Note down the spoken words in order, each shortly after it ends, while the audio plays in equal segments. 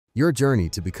Your journey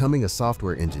to becoming a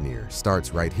software engineer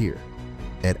starts right here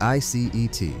at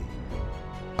icet.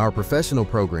 Our professional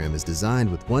program is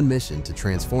designed with one mission to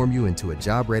transform you into a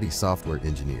job-ready software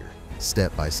engineer,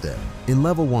 step by step. In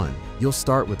Level 1, you'll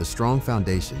start with a strong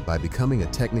foundation by becoming a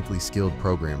technically skilled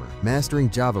programmer, mastering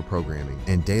Java programming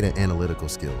and data analytical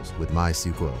skills with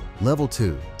MySQL. Level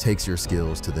 2 takes your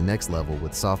skills to the next level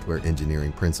with software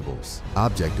engineering principles,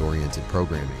 object-oriented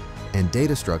programming, and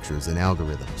data structures and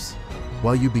algorithms.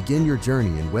 While you begin your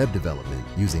journey in web development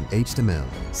using HTML,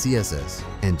 CSS,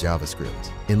 and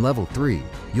JavaScript. In Level 3,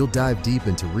 you'll dive deep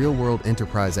into real-world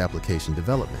enterprise application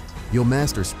development. You'll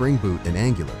master Spring Boot and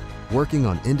Angular, working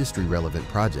on industry-relevant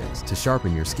projects to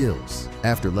sharpen your skills.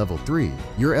 After Level 3,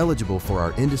 you're eligible for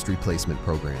our industry placement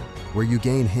program, where you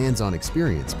gain hands-on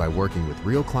experience by working with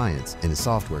real clients in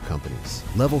software companies.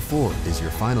 Level 4 is your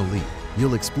final leap.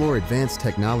 You'll explore advanced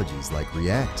technologies like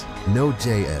React,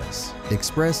 Node.js,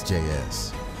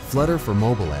 Express.js, Flutter for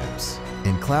mobile apps,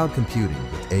 and cloud computing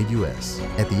with AWS.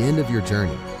 At the end of your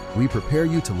journey, we prepare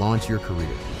you to launch your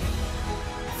career.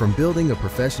 From building a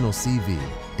professional CV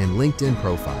and LinkedIn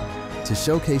profile to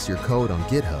showcase your code on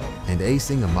GitHub and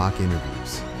acing a mock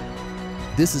interviews.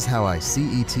 This is how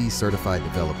icet certified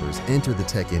developers enter the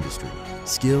tech industry,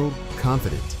 skilled,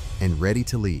 confident, and ready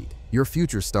to lead. Your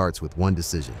future starts with one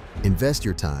decision. Invest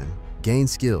your time, gain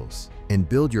skills, and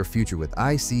build your future with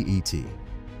icet.